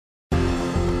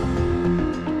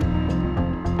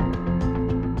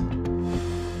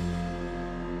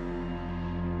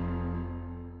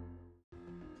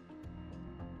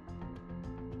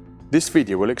This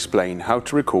video will explain how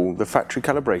to recall the factory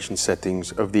calibration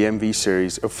settings of the MV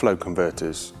series of flow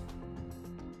converters.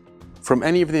 From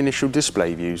any of the initial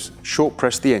display views, short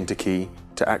press the Enter key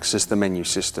to access the menu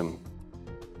system.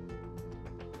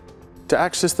 To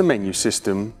access the menu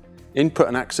system, input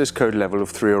an access code level of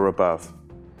 3 or above.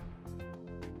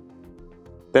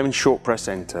 Then short press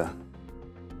Enter.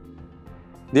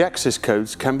 The access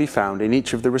codes can be found in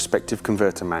each of the respective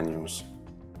converter manuals.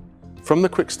 From the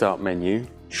Quick Start menu,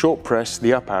 short press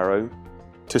the up arrow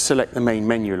to select the main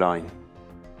menu line.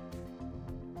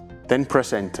 Then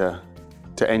press Enter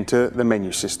to enter the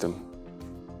menu system.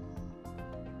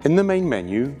 In the main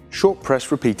menu, short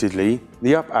press repeatedly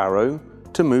the up arrow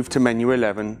to move to menu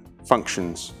 11,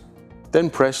 Functions. Then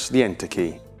press the Enter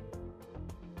key.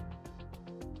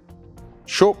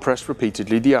 Short press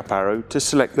repeatedly the up arrow to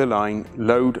select the line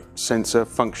Load Sensor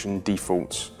Function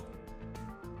Defaults.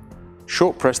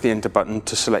 Short press the Enter button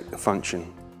to select the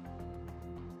function.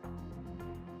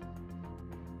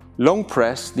 Long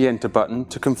press the Enter button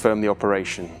to confirm the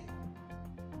operation.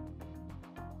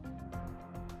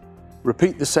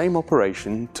 Repeat the same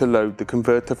operation to load the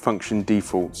converter function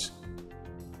defaults.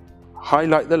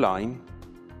 Highlight the line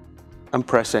and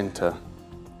press Enter.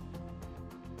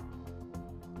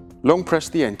 Long press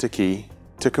the Enter key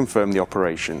to confirm the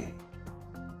operation.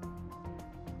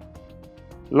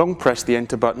 Long press the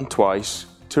Enter button twice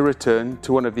to return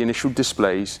to one of the initial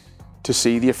displays to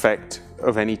see the effect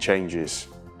of any changes.